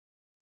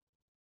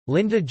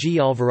Linda G.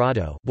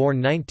 Alvarado, born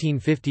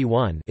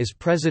 1951, is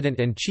President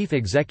and Chief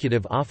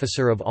Executive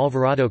Officer of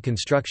Alvarado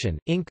Construction,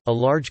 Inc., a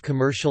large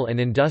commercial and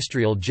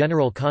industrial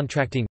general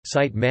contracting,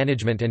 site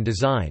management and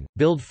design,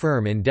 build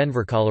firm in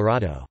Denver,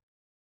 Colorado.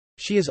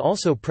 She is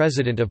also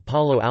President of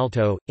Palo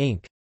Alto,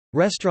 Inc.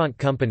 Restaurant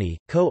Company,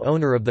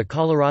 co-owner of the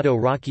Colorado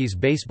Rockies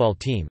baseball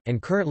team,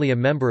 and currently a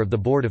member of the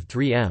board of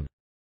 3M.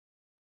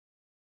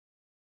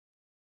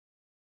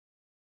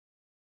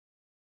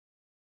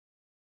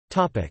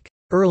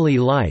 Early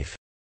life.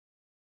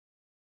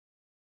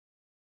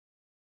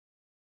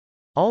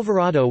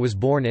 Alvarado was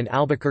born in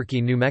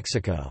Albuquerque, New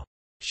Mexico.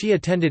 She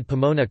attended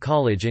Pomona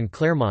College in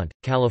Claremont,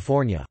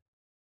 California.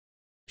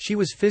 She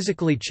was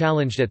physically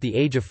challenged at the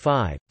age of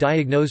 5,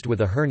 diagnosed with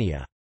a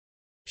hernia.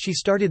 She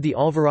started the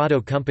Alvarado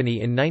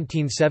Company in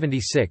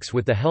 1976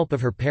 with the help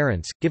of her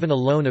parents, given a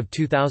loan of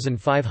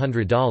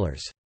 $2,500.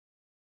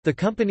 The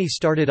company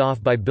started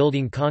off by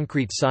building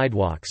concrete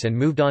sidewalks and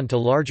moved on to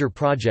larger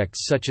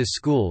projects such as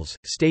schools,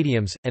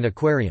 stadiums, and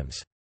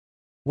aquariums.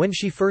 When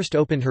she first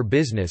opened her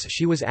business,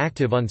 she was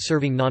active on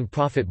serving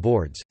nonprofit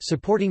boards,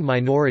 supporting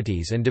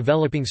minorities and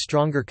developing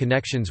stronger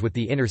connections with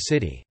the inner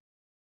city.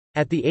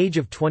 At the age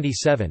of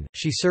 27,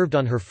 she served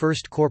on her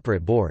first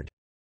corporate board.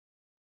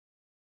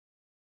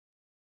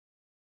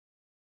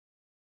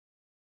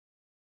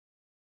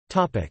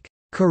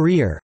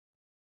 Career.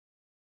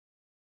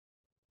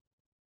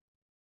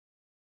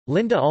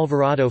 Linda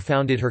Alvarado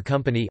founded her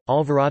company,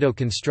 Alvarado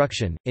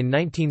Construction, in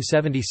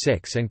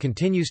 1976 and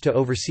continues to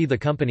oversee the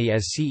company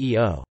as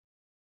CEO.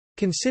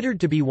 Considered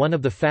to be one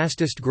of the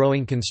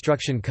fastest-growing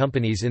construction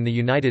companies in the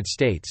United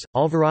States,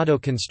 Alvarado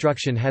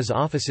Construction has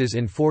offices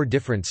in 4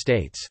 different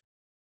states.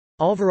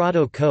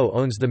 Alvarado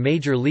co-owns the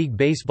Major League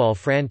Baseball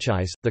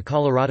franchise, the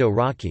Colorado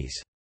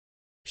Rockies.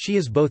 She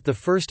is both the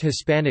first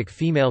Hispanic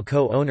female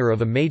co-owner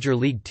of a Major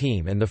League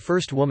team and the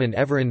first woman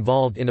ever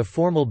involved in a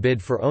formal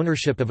bid for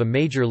ownership of a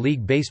Major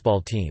League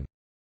Baseball team.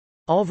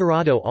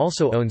 Alvarado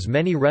also owns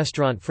many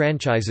restaurant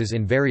franchises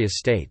in various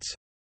states.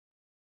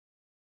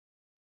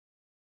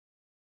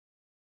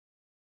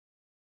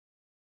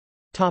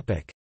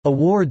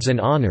 Awards and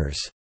honors.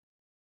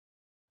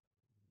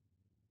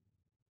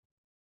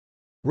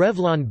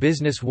 Revlon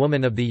Business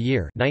Woman of the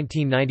Year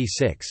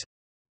 1996.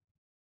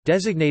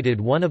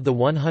 Designated one of the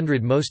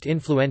 100 most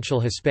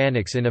influential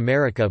Hispanics in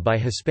America by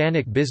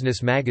Hispanic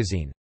Business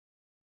Magazine.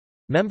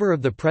 Member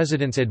of the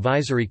President's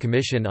Advisory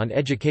Commission on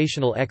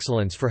Educational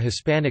Excellence for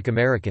Hispanic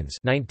Americans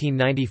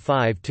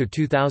 1995 to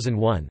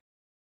 2001.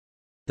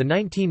 The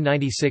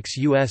 1996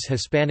 U.S.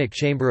 Hispanic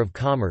Chamber of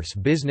Commerce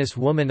Business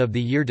Woman of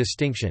the Year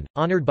distinction,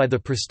 honored by the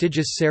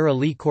prestigious Sara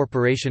Lee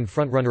Corporation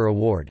Frontrunner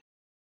Award.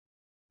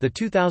 The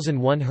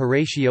 2001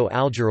 Horatio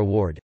Alger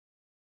Award.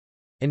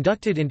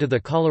 Inducted into the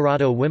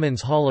Colorado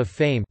Women's Hall of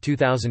Fame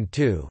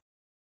 2002.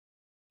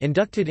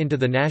 Inducted into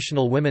the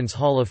National Women's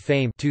Hall of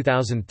Fame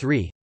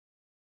 2003.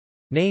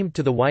 Named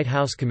to the White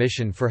House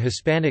Commission for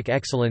Hispanic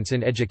Excellence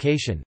in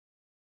Education.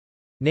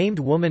 Named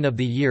Woman of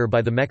the Year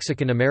by the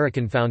Mexican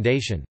American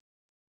Foundation.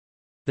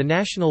 The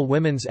National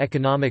Women's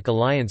Economic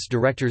Alliance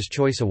Director's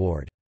Choice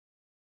Award.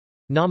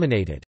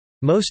 Nominated,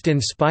 Most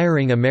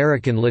Inspiring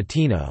American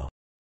Latino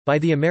by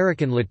the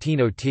American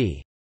Latino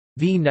TV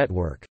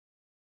Network.